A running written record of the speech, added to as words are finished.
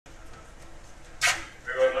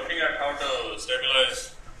to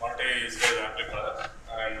stabilize multi-stage amplifiers,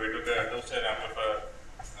 and we took a two-stage amplifier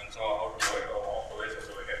and saw how to do it, or one of the ways of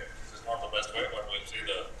doing it. This is not the best way, but we'll see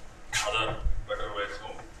the other better way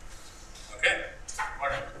soon. Okay,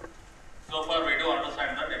 but so far we do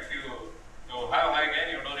understand that if you have high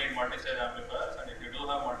gain, you don't need multi-stage amplifiers, and if you do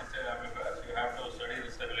have multi-stage amplifiers, you have to study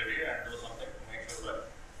the stability and do something to make sure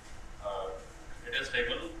that it is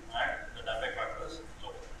stable and the damping factor is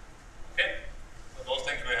low. Okay, so those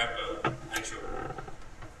things we have to ensure,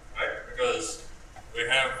 right? Because we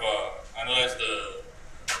have analyzed the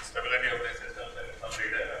stability of these systems in some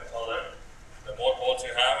detail and saw that the more poles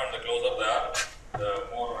you have and the closer they are, the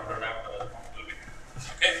more underdamped the response will be.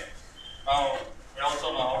 Okay. Now we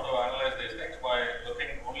also know how to analyze these things by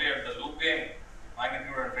looking only at the loop gain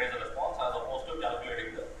magnitude and phase response as opposed to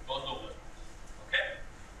calculating the closed loop response. Okay.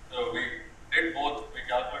 So we did both. We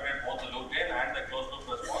calculated both the loop gain and the closed loop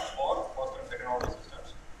response for first and second order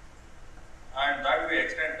systems, and that we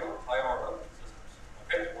extend to higher order systems.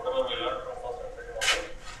 Okay. Whatever we learned from first and second order,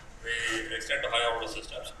 we extend to higher order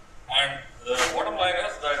systems. And the bottom line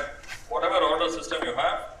is that whatever order system you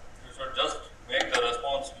have, you should just make the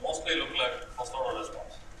response mostly look like first order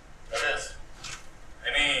response. That is,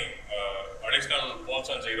 any additional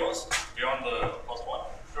poles and zeros beyond the first one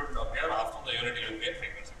should appear after the unity loop gain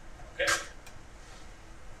frequency. Okay.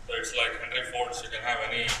 So it's like Henry Ford's. You can have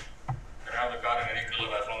the car in any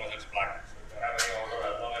color as long as it's black. So you can have any order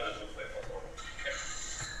as long as it looks like first order. Okay.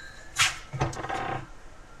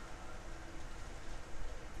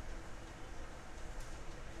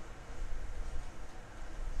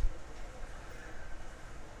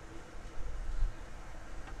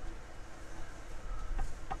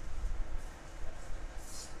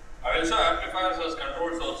 I will show amplifiers as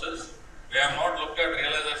control sources. We have not looked at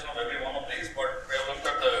realization of every one of these, but we have looked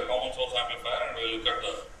at the common source amplifier and we will look at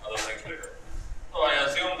the other things later. So I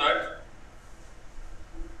assume that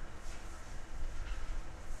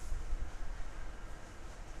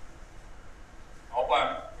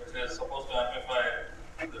op-amp, which is supposed to amplify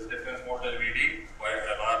this difference voltage Vd by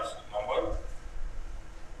a large number,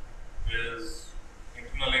 is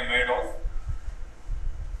internally made of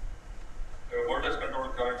a voltage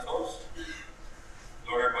controlled current source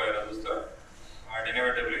loaded by a resistor, and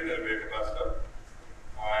inevitably there will be a capacitor,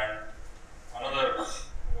 and another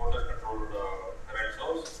voltage controlled current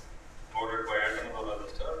source loaded by yet another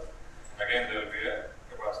resistor. Again there will be a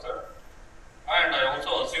capacitor, and I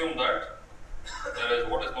also assume that there is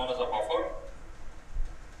what is known as a buffer.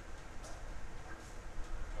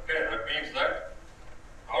 Okay, that means that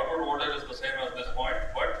output voltage is the same as this point,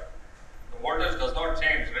 but the voltage does not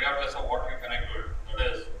change regardless of what you connect to it. That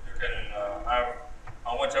is, you can have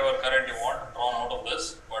how much ever current you want drawn out of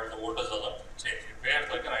this, but the voltage doesn't change. It behaves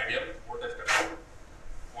like an ideal voltage control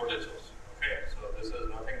voltage source. Okay, so this is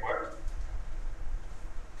nothing but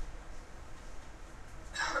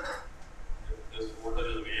this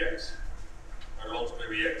voltage is Vx. That will also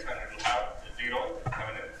be Vx, and it will have a 0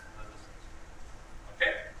 Thevenin resistance.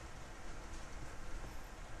 Okay.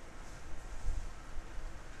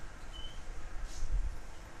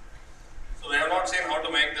 So we have not seen how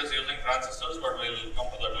to make this using transistors, but we will come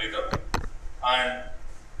to that later. And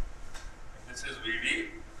this is Vd,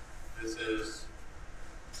 this is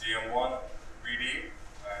GM1 Vd,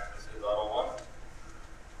 and this is RO1.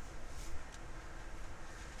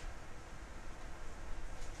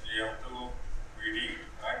 GM2 Vd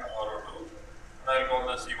and RO2, and I will call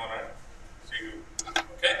this C1 and C2.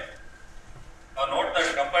 Okay. Now note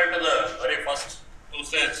that compared to the very first two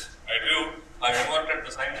stages I drew, I inverted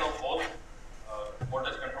the signs of both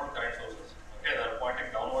voltage controlled current sources. Okay, they are pointing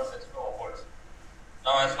downwards instead of upwards.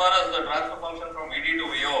 Now, as far as the transfer function from Vd to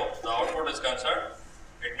Vo, the output is concerned,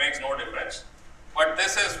 it makes no difference. But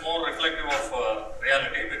this is more reflective of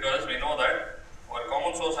reality, because we know that our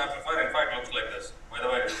common source amplifier in fact looks like this. By the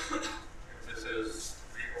way, if this is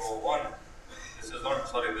Vo1, this is not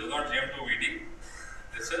GM2 Vd,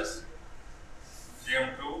 this is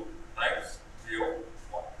GM2 times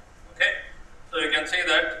Vo1. Okay, so you can see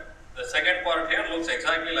that the second part here looks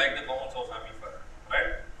exactly like the common source amplifier,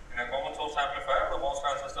 right? In a common source amplifier, the MOS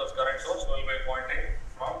transistor's current source will be pointing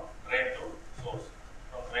from drain to source,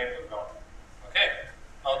 from drain to ground. Okay.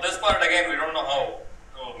 Now this part again we don't know how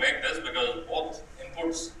to make this, because both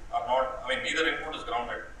inputs are not, neither input is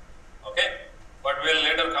grounded. Okay. But we will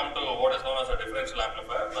later come to what is known as a differential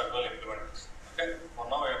amplifier that will implement this. Okay. For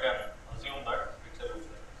now you can assume that picture looks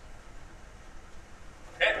like this.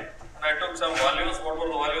 Okay. And I took some values. What were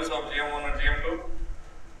the values of GM1 and GM2?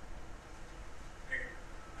 We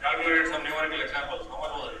calculated some numerical examples. How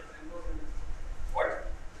much was it? What?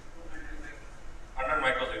 100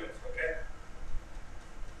 microsieverts. Okay.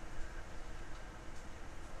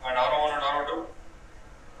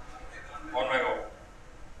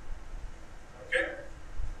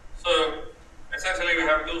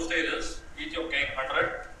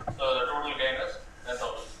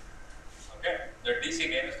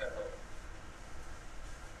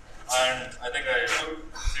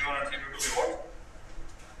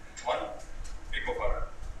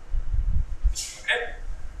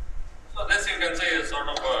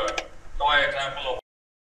 sort of a toy example of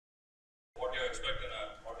what you expect in a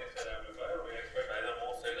multi-stage amplifier. We expect either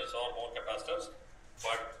more stages or more capacitors,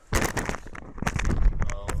 but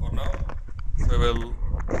for now we will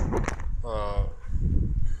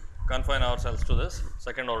confine ourselves to this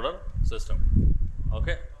second order system.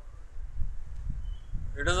 Okay.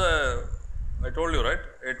 It is I told you, right,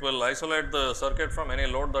 it will isolate the circuit from any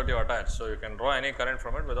load that you attach. So, you can draw any current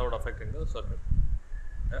from it without affecting the circuit.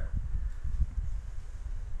 Yeah.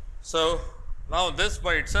 So, now this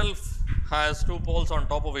by itself has two poles on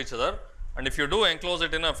top of each other, and if you do enclose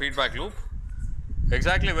it in a feedback loop,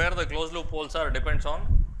 exactly where the closed loop poles are depends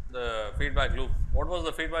on the feedback loop. What was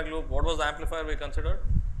the feedback loop? What was the amplifier we considered?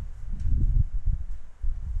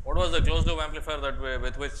 What was the closed loop amplifier that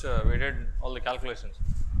with which we did all the calculations?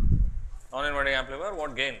 Non-inverting amplifier,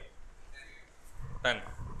 what gain? 10.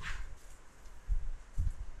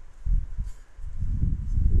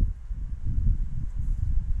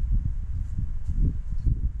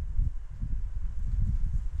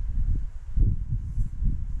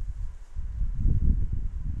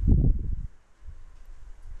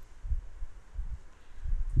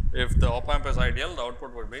 If the op amp is ideal, the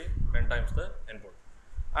output would be 10 times the input.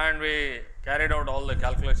 And we carried out all the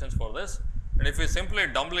calculations for this. And if we simply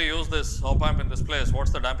dumbly use this op amp in this place,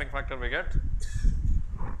 what's the damping factor we get?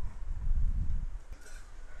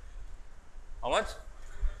 How much?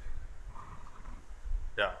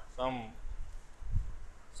 Yeah,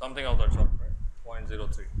 something of that sort, right?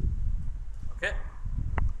 0.03. Okay.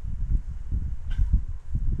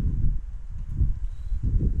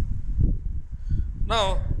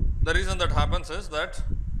 Now, the reason that happens is that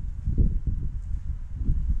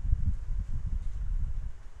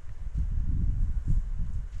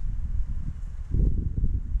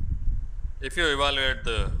if you evaluate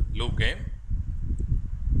the loop gain,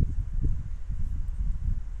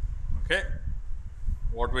 okay,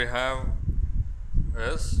 what we have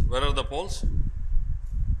is, where are the poles?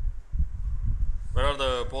 Where are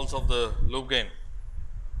the poles of the loop gain?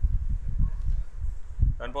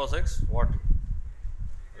 10 power 6 what?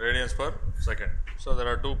 Radians per second. So, there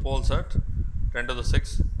are two poles at 10 to the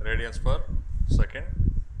 6 radians per second.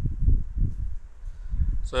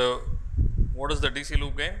 So, what is the DC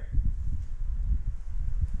loop gain?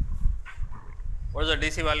 What is the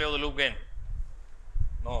DC value of the loop gain?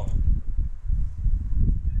 No.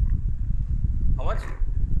 How much?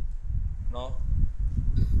 No.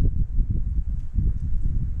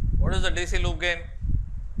 What is the DC loop gain?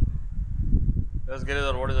 Yes,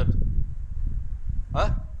 Giridhar, what is it? Huh?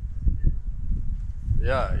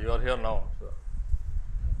 Yeah, you are here now. So.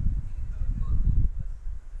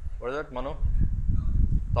 What is that, Manu?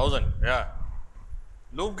 1000, yeah.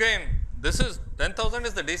 Loop gain, this is 10,000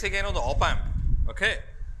 is the DC gain of the op amp. Okay.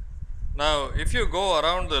 Now, if you go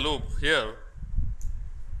around the loop here,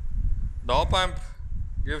 the op amp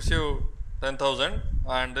gives you 10,000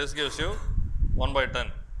 and this gives you 1 by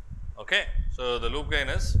 10. Okay. So, the loop gain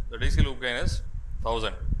is, the DC loop gain is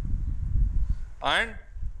 1000 and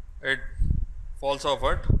it falls off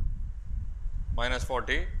at minus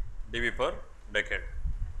 40 dB per decade.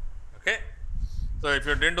 Okay. So, if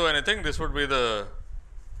you did not do anything, this would be the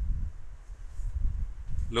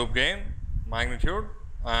loop gain magnitude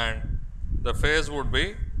and the phase would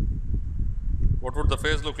be, what would the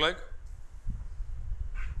phase look like?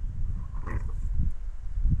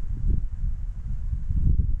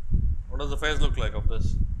 What does the phase look like of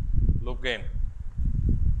this loop gain?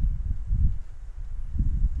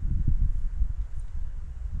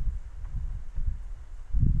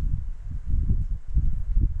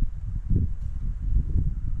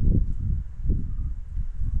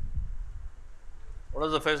 What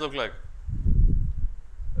does the phase look like?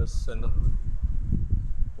 Yes, in the,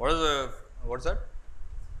 what is the, what's that?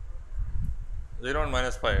 0 and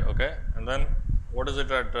minus pi, okay. And then what is it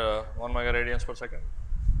at 1 mega radians per second?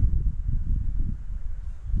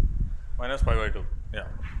 Minus pi by 2, yeah.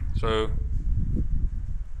 So,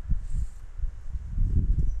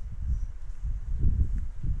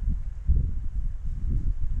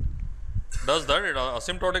 does that, it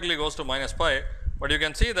asymptotically goes to minus pi, but you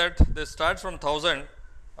can see that this starts from 1000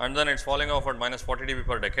 and then it is falling off at minus 40 dB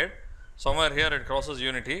per decade. Somewhere here it crosses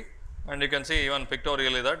unity and you can see even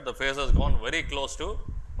pictorially that the phase has gone very close to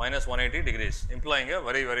minus 180 degrees, implying a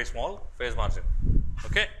very, very small phase margin.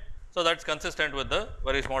 Okay. So, that is consistent with the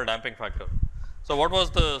very small damping factor. So, what was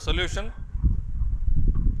the solution?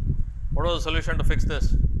 What was the solution to fix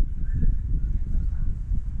this?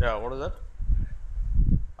 Yeah, what is that?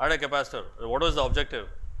 Add a capacitor. What was the objective?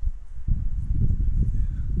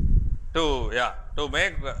 To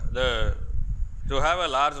make to have a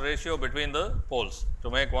large ratio between the poles, to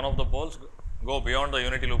make one of the poles go beyond the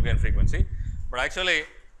unity loop gain frequency, but actually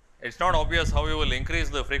it is not obvious how you will increase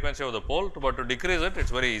the frequency of the pole, but to decrease it, it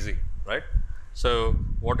is very easy, right. So,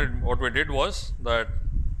 what we did was that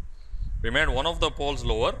we made one of the poles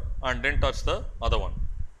lower and did not touch the other one.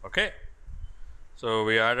 Okay. So,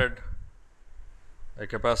 we added a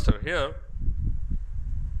capacitor here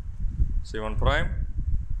C1 prime,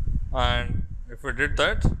 and if we did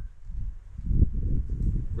that,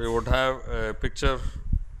 we would have a picture.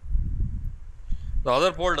 The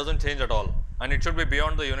other pole does not change at all, and it should be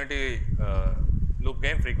beyond the unity loop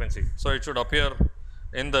gain frequency. So, it should appear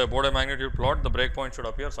in the Bode magnitude plot, the breakpoint should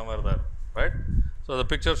appear somewhere there, right. So, the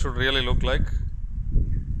picture should really look like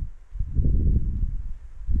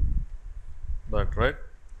that, right.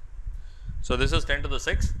 So, this is 10 to the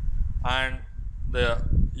 6 and the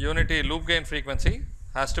unity loop gain frequency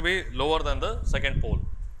has to be lower than the second pole.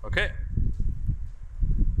 Okay.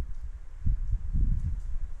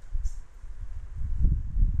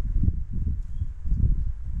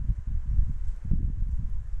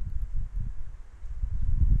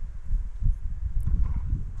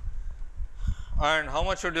 And how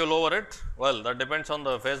much should you lower it? Well, that depends on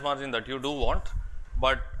the phase margin that you do want,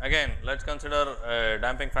 but again let us consider a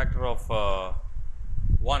damping factor of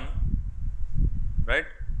 1, right.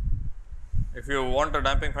 If you want a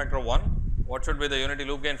damping factor of 1, what should be the unity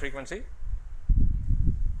loop gain frequency?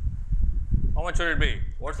 How much should it be?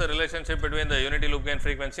 What is the relationship between the unity loop gain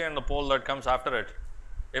frequency and the pole that comes after it,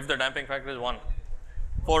 if the damping factor is 1?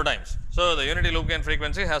 4 times. So, the unity loop gain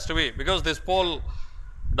frequency has to be, because this pole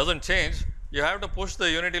does not change, you have to push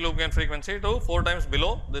the unity loop gain frequency to 4 times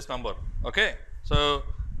below this number. Okay. So,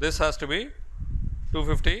 this has to be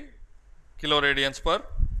 250 kiloradians per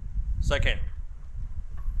second.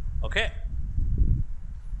 Okay.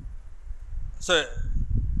 So,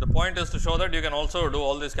 the point is to show that you can also do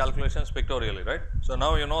all these calculations pictorially, right. So,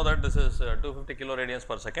 now you know that this is 250 kiloradians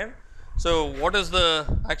per second. So, what is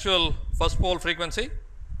the actual first pole frequency?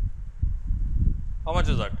 How much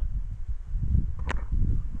is that?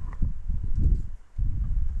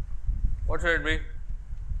 What should it be?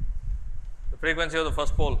 The frequency of the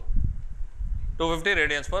first pole 250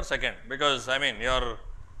 radians per second, because I mean you are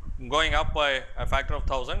going up by a factor of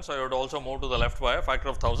 1000. So, you would also move to the left by a factor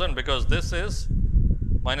of 1000, because this is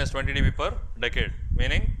minus 20 dB per decade,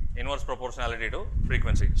 meaning inverse proportionality to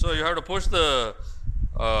frequency. So, you have to push the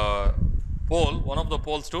pole, one of the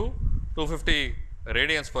poles to 250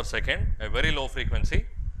 radians per second, a very low frequency,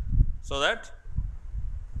 so that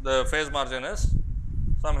the phase margin is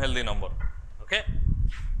some healthy number. Okay.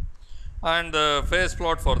 And the phase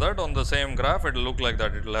plot for that on the same graph, it will look like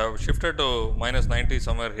that. It will have shifted to minus 90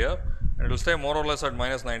 somewhere here, and it will stay more or less at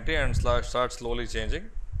minus 90 and start slowly changing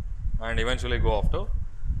and eventually go off to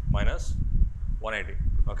minus 180.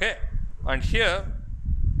 Okay. And here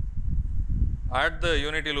at the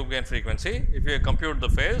unity loop gain frequency, if you compute the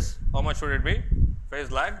phase, how much should it be?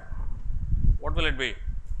 Phase lag, what will it be?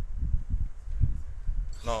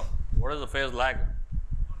 No, what is the phase lag?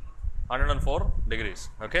 104 degrees.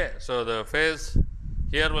 Okay. So, the phase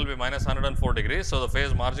here will be minus 104 degrees. So, the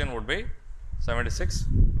phase margin would be 76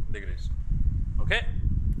 degrees. Okay.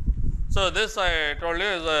 So, this I told you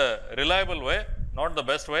is a reliable way, not the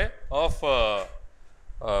best way of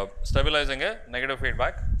stabilizing a negative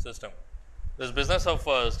feedback system. This business of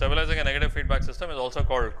stabilizing a negative feedback system is also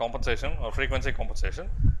called compensation or frequency compensation.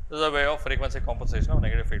 This is a way of frequency compensation of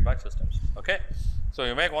negative feedback systems. Okay. So,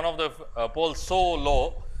 you make one of the poles so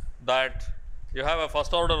low that you have a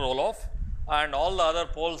first order roll off, and all the other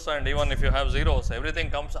poles, and even if you have zeros,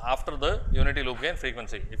 everything comes after the unity loop gain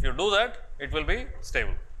frequency. If you do that, it will be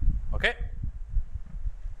stable. Okay.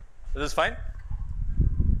 Is this fine?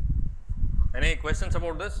 Any questions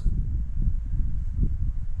about this?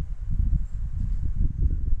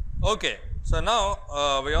 Okay. So,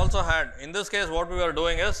 now we also had, in this case what we are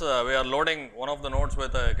doing is we are loading one of the nodes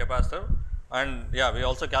with a capacitor, and yeah, we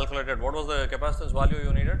also calculated what was the capacitance value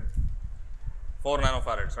you needed, 4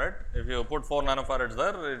 nanofarads, right. If you put 4 nanofarads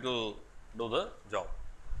there, it will do the job.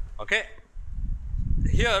 Okay.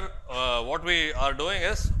 Here what we are doing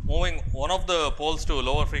is moving one of the poles to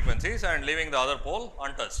lower frequencies and leaving the other pole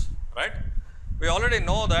untouched, right. We already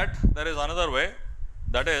know that there is another way,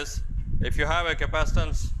 that is, if you have a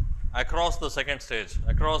capacitance across the second stage,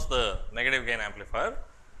 across the negative gain amplifier,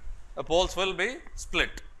 the poles will be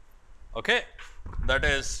split. Okay. That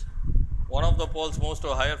is, one of the poles moves to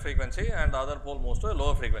a higher frequency and the other pole moves to a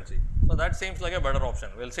lower frequency. So, that seems like a better option.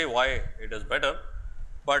 We will see why it is better,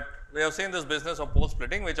 but we have seen this business of pole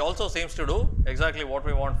splitting, which also seems to do exactly what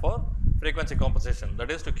we want for frequency compensation,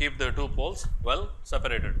 that is to keep the two poles well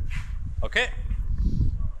separated. Okay.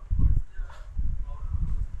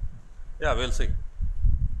 Yeah, we will see.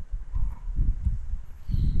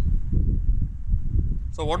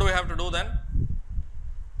 So, what do we have to do then?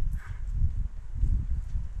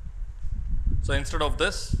 So, instead of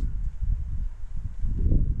this,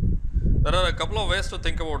 there are a couple of ways to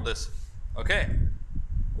think about this. Okay.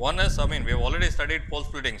 One is, I mean, we have already studied pole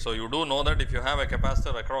splitting. So, you do know that if you have a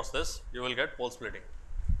capacitor across this, you will get pole splitting.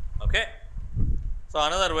 Okay. So,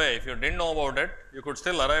 another way, if you did not know about it, you could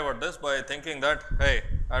still arrive at this by thinking that, hey,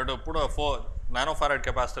 I have to put a 4 nanofarad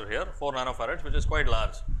capacitor here, 4 nanofarads, which is quite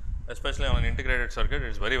large, especially on an integrated circuit, it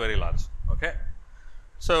is very, very large. Okay.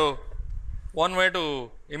 So, one way to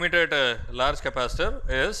imitate a large capacitor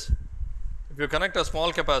is, if you connect a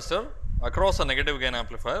small capacitor across a negative gain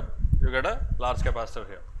amplifier, you get a large capacitor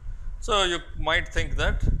here. So, you might think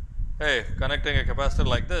that, hey, connecting a capacitor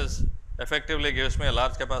like this effectively gives me a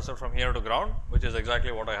large capacitor from here to ground, which is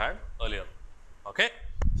exactly what I had earlier. Okay.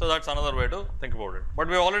 So, that is another way to think about it, but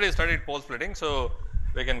we already studied pole splitting. So,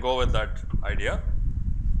 we can go with that idea.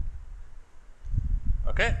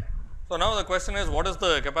 Okay. So, now the question is, what is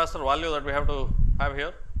the capacitor value that we have to have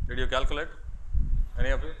here? Did you calculate? Any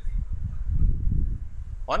of you?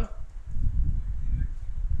 1?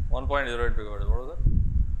 1.08 picofarads. What was that?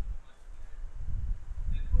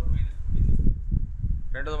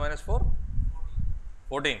 10 to the minus 4?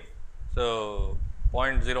 14. So,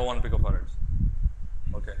 0.01 picofarads.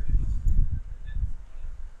 Okay.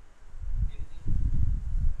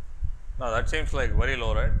 Now, that seems like very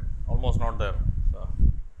low, right? Almost not there. So,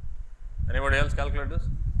 anybody else calculate this?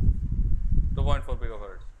 2.4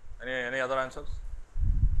 picofarads. Any other answers?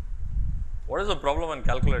 What is the problem in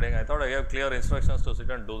calculating? I thought I gave clear instructions to sit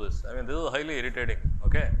and do this. I mean, this is highly irritating.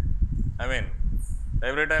 Okay. I mean,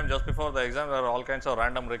 every time just before the exam, there are all kinds of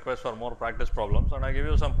random requests for more practice problems, and I give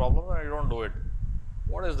you some problems and you do not do it.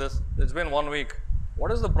 What is this? It has been 1 week.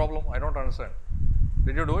 What is the problem? I do not understand.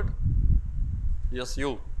 Did you do it? Yes,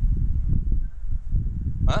 you.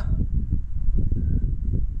 Huh?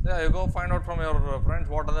 Yeah, you go find out from your friends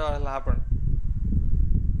what the hell happened.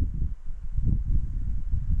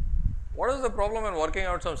 What is the problem in working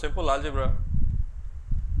out some simple algebra?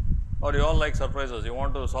 Or you all like surprises, you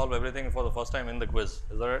want to solve everything for the first time in the quiz,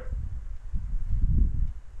 is that it?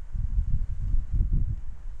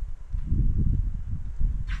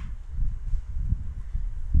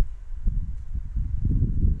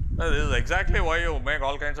 This is exactly why you make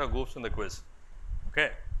all kinds of goofs in the quiz.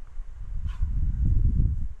 Okay.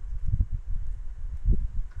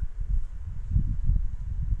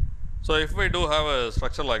 So, if we do have a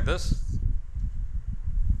structure like this,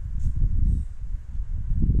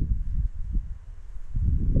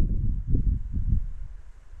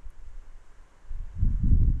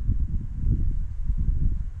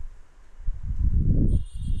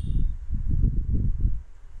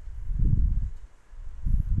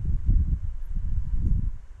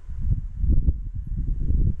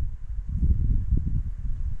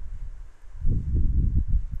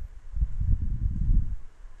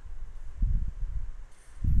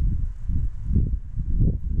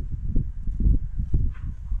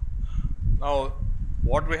 now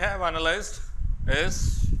what we have analyzed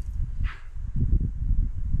is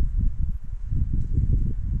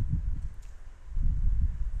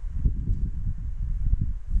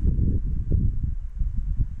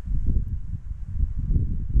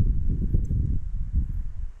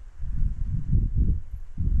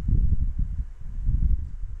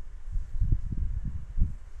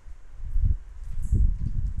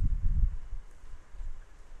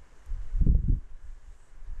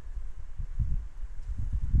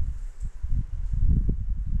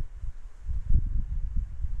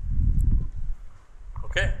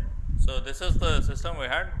okay. So, this is the system we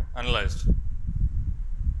had analyzed.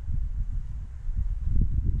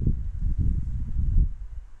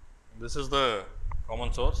 This is the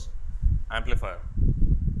common source amplifier.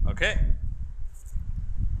 Okay.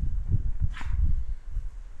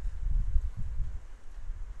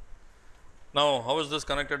 Now, how is this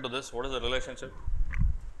connected to this? What is the relationship?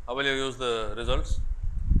 How will you use the results?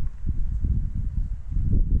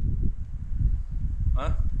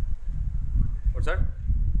 Huh? What's that?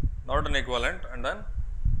 Norton equivalent, and then,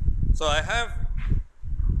 so I have,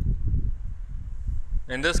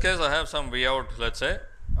 in this case I have some V out, let us say,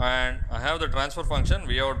 and I have the transfer function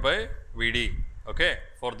V out by V d, okay,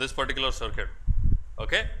 for this particular circuit,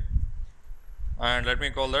 okay, and let me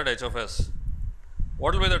call that H of s.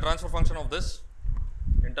 What will be the transfer function of this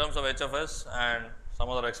in terms of H of s and some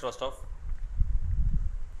other extra stuff?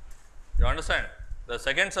 You understand? The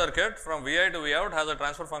second circuit from V I to V out has a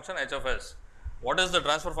transfer function H of s. What is the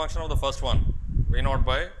transfer function of the first one? V naught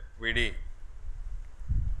by V d.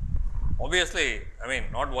 Obviously, I mean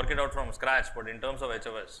not work it out from scratch, but in terms of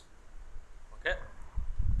HFS. Okay.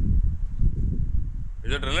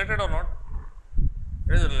 Is it related or not?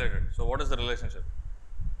 It is related. So, what is the relationship?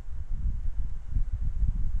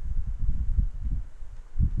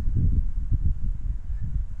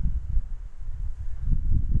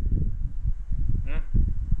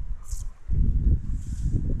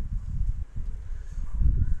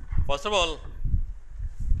 First of all,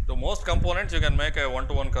 to most components you can make a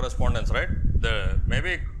one-to-one correspondence, right? The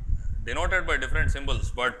maybe denoted by different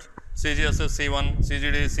symbols, but CGS is C1,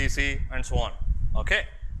 CGD is CC and so on. Okay.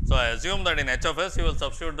 So, I assume that in HFS you will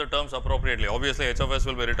substitute the terms appropriately. Obviously, HFS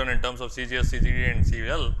will be written in terms of CGS, CGD and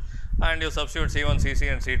CL, and you substitute C1, CC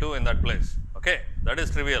and C2 in that place. Okay. That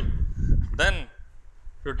is trivial. Then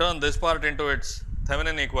to turn this part into its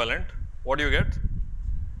Thevenin equivalent, what do you get?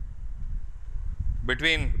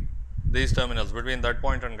 Between these terminals, between that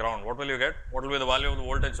point and ground, what will you get? What will be the value of the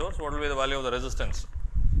voltage source? What will be the value of the resistance?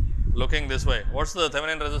 Looking this way, what is the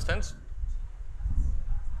Thevenin resistance?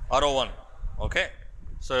 RO1. Okay.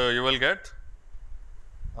 So, you will get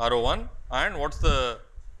RO1 and what is the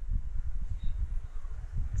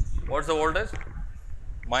voltage?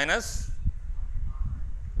 Minus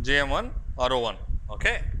GM1 RO1.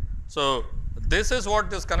 Okay. So, this is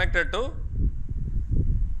what is connected to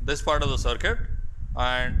this part of the circuit,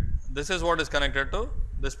 and this is what is connected to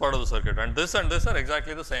this part of the circuit, and this are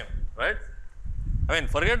exactly the same, right. I mean,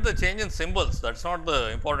 forget the change in symbols, that is not the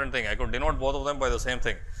important thing. I could denote both of them by the same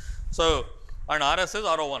thing. So, and RS is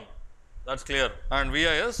RO1, that is clear, and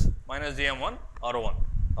VI is minus GM1 RO1.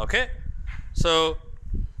 Okay. So,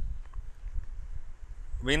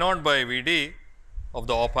 V0 by Vd of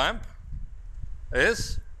the op amp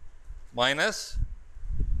is minus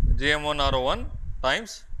GM1 RO1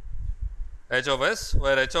 times H of S,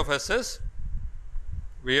 where H of S is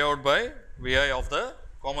V out by Vi of the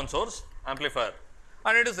common source amplifier,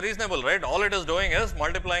 and it is reasonable, right. All it is doing is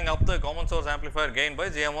multiplying up the common source amplifier gain by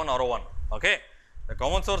GM1 RO1. Okay. The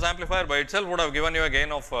common source amplifier by itself would have given you a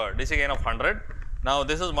gain of DC gain of 100. Now,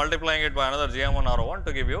 this is multiplying it by another GM1 RO1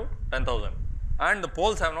 to give you 10,000, and the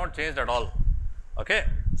poles have not changed at all. Okay.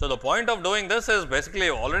 So, the point of doing this is basically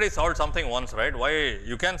you already solved something once, right. Why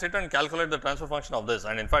you can sit and calculate the transfer function of this,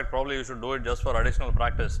 and in fact, probably you should do it just for additional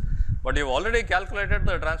practice, but you have already calculated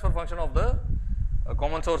the transfer function of the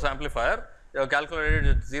common source amplifier. You have calculated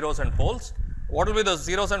its zeros and poles. What will be the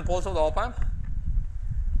zeros and poles of the op amp?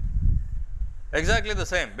 Exactly the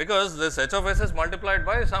same, because this H of S is multiplied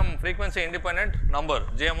by some frequency independent number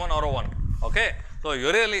GM1 RO1. Okay. So,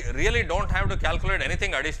 you really do not have to calculate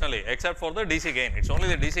anything additionally except for the DC gain, it is only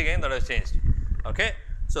the DC gain that has changed. Okay.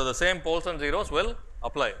 So, the same poles and zeros will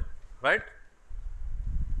apply, right.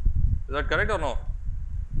 Is that correct or no?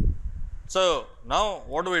 So, now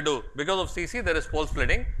what do we do? Because of CC there is pole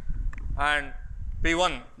splitting, and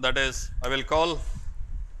P1, that is, I will call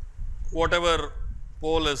whatever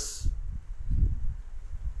pole is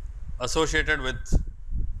associated with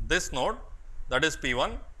this node, that is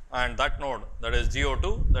P1, and that node, that is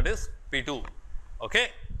GO2, that is P2. Okay.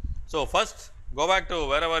 So, first go back to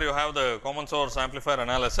wherever you have the common source amplifier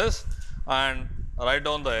analysis and write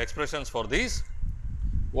down the expressions for these.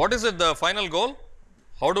 What is it, the final goal?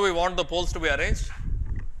 How do we want the poles to be arranged?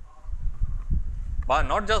 But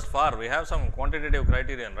not just far, we have some quantitative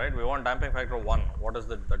criterion, right. We want damping factor of 1. What is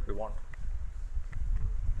it that we want?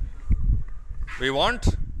 We want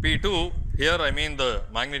P2, here I mean the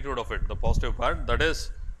magnitude of it, the positive part, that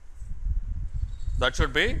is, that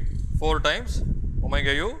should be 4 times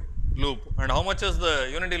omega u loop. And how much is the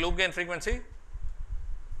unity loop gain frequency?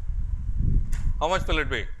 How much will it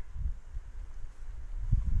be?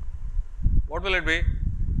 What will it be?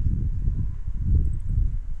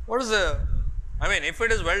 What is the, I mean, if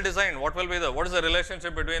it is well designed, what will be the, what is the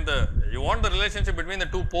relationship between the, you want the relationship between the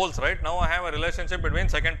two poles, right. Now, I have a relationship between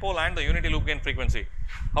second pole and the unity loop gain frequency.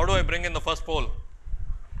 How do I bring in the first pole?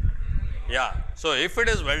 Yeah. So, if it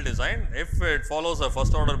is well designed, if it follows a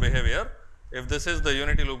first order behavior, if this is the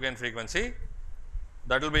unity loop gain frequency,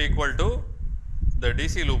 that will be equal to the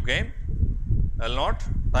DC loop gain L0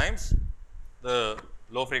 times the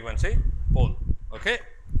low frequency pole. Okay.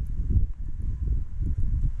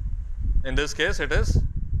 In this case, it is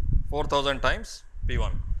 4000 times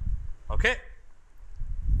P1. Okay.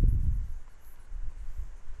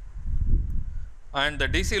 And the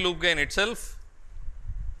DC loop gain itself,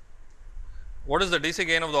 what is the DC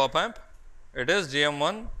gain of the op amp? It is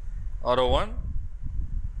GM1 RO1,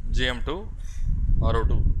 GM2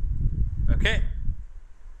 RO2. Okay.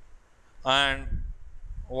 And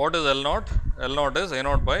what is L0? L0 is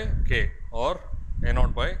A0 by K or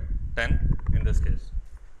A0 by 10 in this case.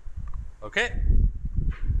 Okay.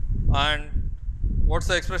 And what's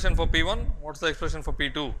the expression for P1? What's the expression for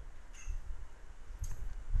P2?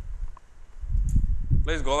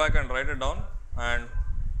 Please go back and write it down. And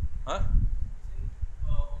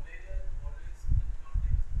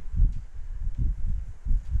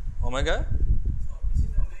omega?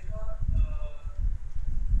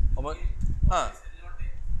 Omega?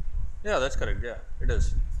 Yeah, that's correct. Yeah, it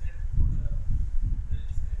is.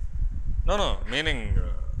 No, meaning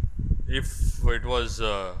if it was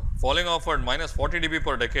falling off at minus 40 dB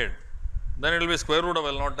per decade, then it will be square root of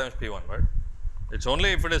L naught times P1, right? It's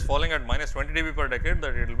only if it is falling at minus 20 dB per decade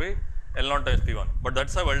that it will be L naught times P1, but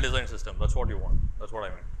that's a well designed system. That's what you want. That's what I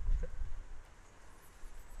mean. Okay.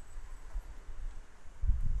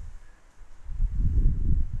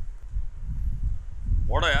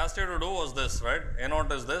 What I asked you to do was this, right? A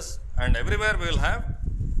naught is this, and everywhere we will have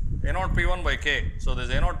A naught P1 by K. So, this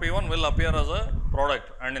A naught P1 will appear as a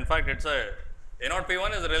product, and in fact, it's A naught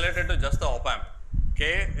P1 is related to just the op amp.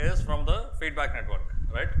 K is from the feedback network,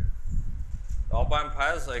 right? The op amp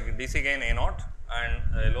has a DC gain A naught and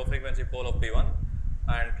a low frequency pole of P1,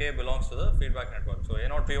 and K belongs to the feedback network. So, A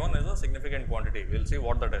naught P1 is a significant quantity. We will see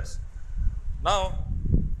what that is. Now,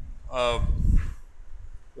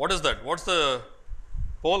 what is that? What's the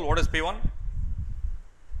pole? What is P1?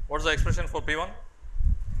 What's the expression for P1?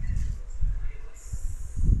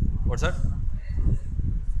 What's that?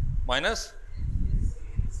 Minus?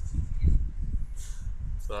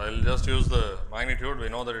 So, I will just use the magnitude. We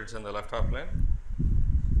know that it is in the left half plane.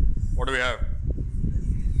 What do we have?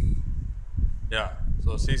 Yeah.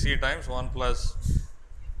 So, Cc times 1 plus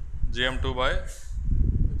Gm2 by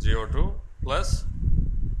Go2 plus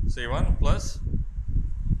C1 plus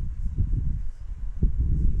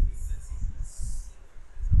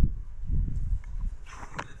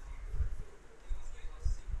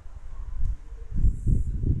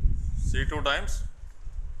C2 times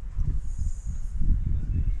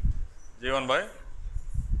G1 by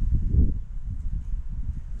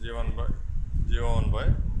G1 by Go1 by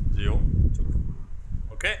Go2.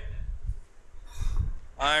 Okay.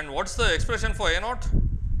 And what's the expression for A naught?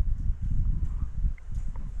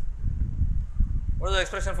 What is the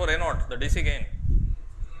expression for A naught? The DC gain.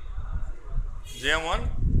 Gm1.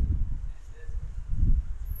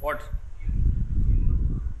 What?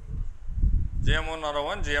 Gm1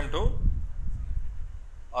 R01, Gm2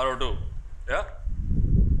 R02. Yeah.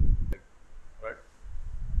 Right.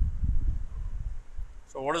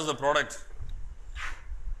 So, what is the product?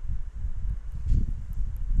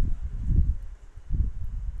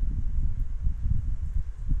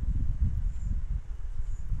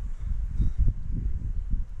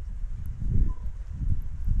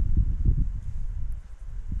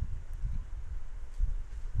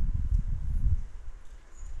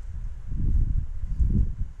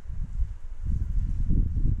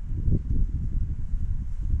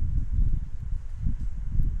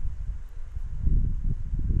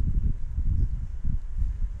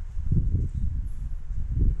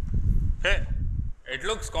 Okay. It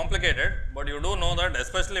looks complicated, but you do know that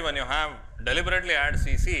especially when you have deliberately add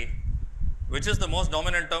Cc, which is the most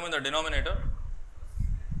dominant term in the denominator?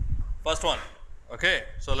 First one. Okay.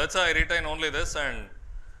 So, let us say I retain only this and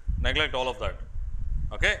neglect all of that,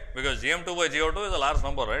 okay, because Gm2 by Go2 is a large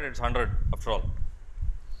number, right, it is 100 after all.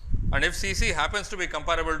 And if Cc happens to be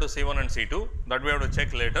comparable to C1 and C2, that we have to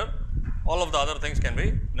check later, all of the other things can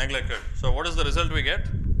be neglected. So, what is the result we get?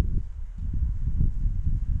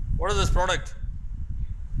 What is this product?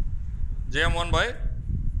 Gm1 by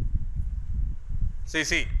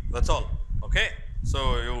Cc, that is all. Okay.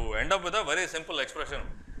 So, you end up with a very simple expression.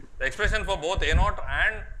 The expression for both A naught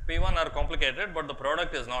and P1 are complicated, but the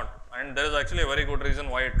product is not, and there is actually a very good reason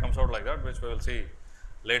why it comes out like that, which we will see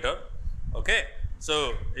later. Okay.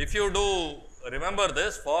 So, if you do remember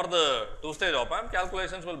this for the two stage op amp,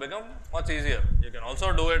 calculations will become much easier. You can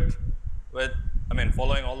also do it with, I mean,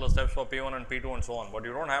 following all the steps for P1 and P2 and so on, but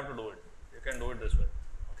you do not have to do it. You can do it this way.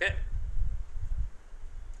 Okay.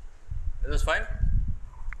 Is this fine?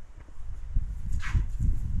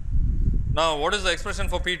 Now, what is the expression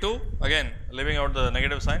for P2? Again, leaving out the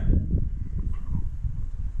negative sign.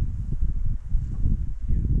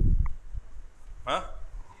 Huh?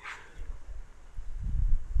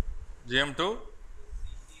 Gm2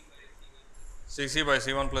 Cc by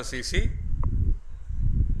C1 plus Cc.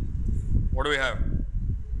 What do we have?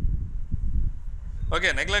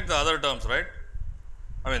 Okay, neglect the other terms, right?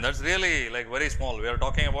 I mean, that is really like very small. We are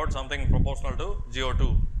talking about something proportional to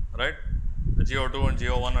Go2, right? The Go2 and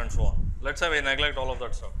Go1 and so on. Let us say we neglect all of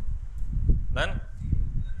that stuff. Then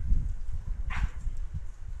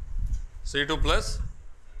C2 plus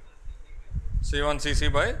C1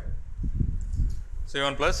 Cc by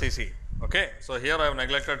C1 plus Cc. Okay. So, here I have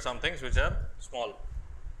neglected some things which are small.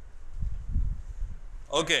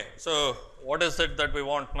 Okay. So, what is it that we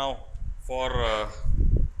want now for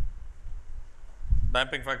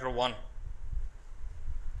damping factor 1?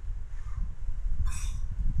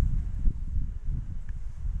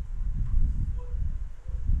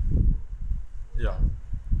 Yeah,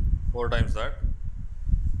 4 times that.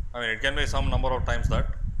 I mean, it can be some number of times that.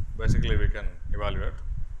 Basically, we can evaluate.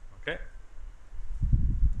 Okay.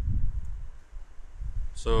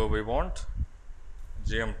 So, we want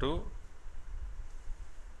GM2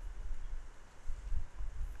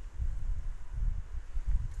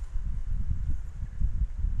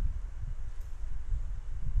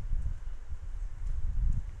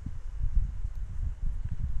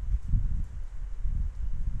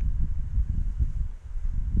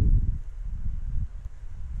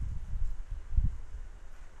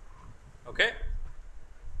 okay.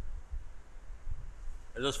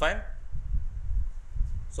 Is this fine?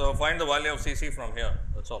 So, find the value of Cc from here,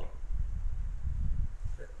 that is all.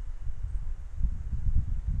 Okay.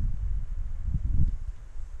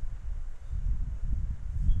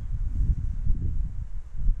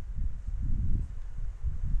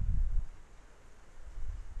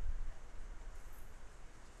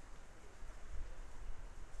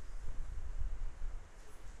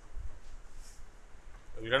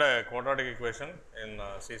 You will get a quadratic equation in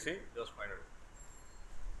Cc, just find it.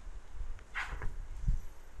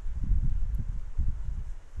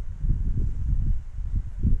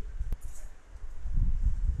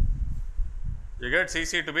 You get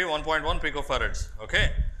Cc to be 1.1 picofarads.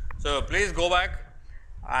 Okay. So, please go back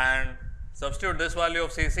and substitute this value of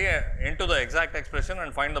Cc into the exact expression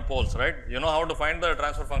and find the poles, right. You know how to find the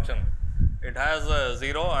transfer function. It has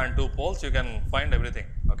 0 and 2 poles, you can find everything.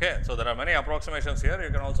 Okay. So, there are many approximations here, you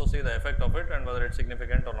can also see the effect of it and whether it is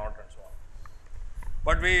significant or not and so on.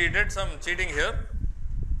 But we did some cheating here.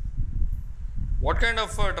 What kind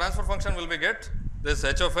of transfer function will we get? This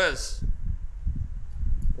h of s,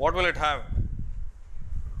 what will it have?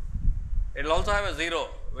 It will also have a 0,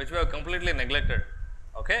 which we have completely neglected.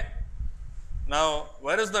 Okay. Now,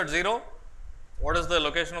 where is that 0? What is the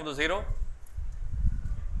location of the 0?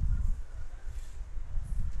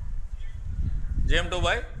 GM2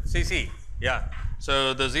 by Cc. Yeah.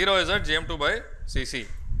 So, the 0 is at GM2 by Cc.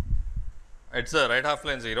 It is the right half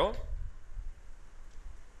plane 0.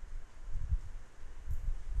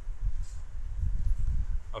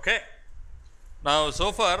 Okay. Now,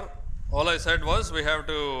 so far all I said was we have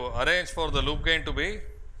to arrange for the loop gain to be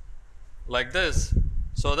like this,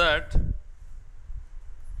 so that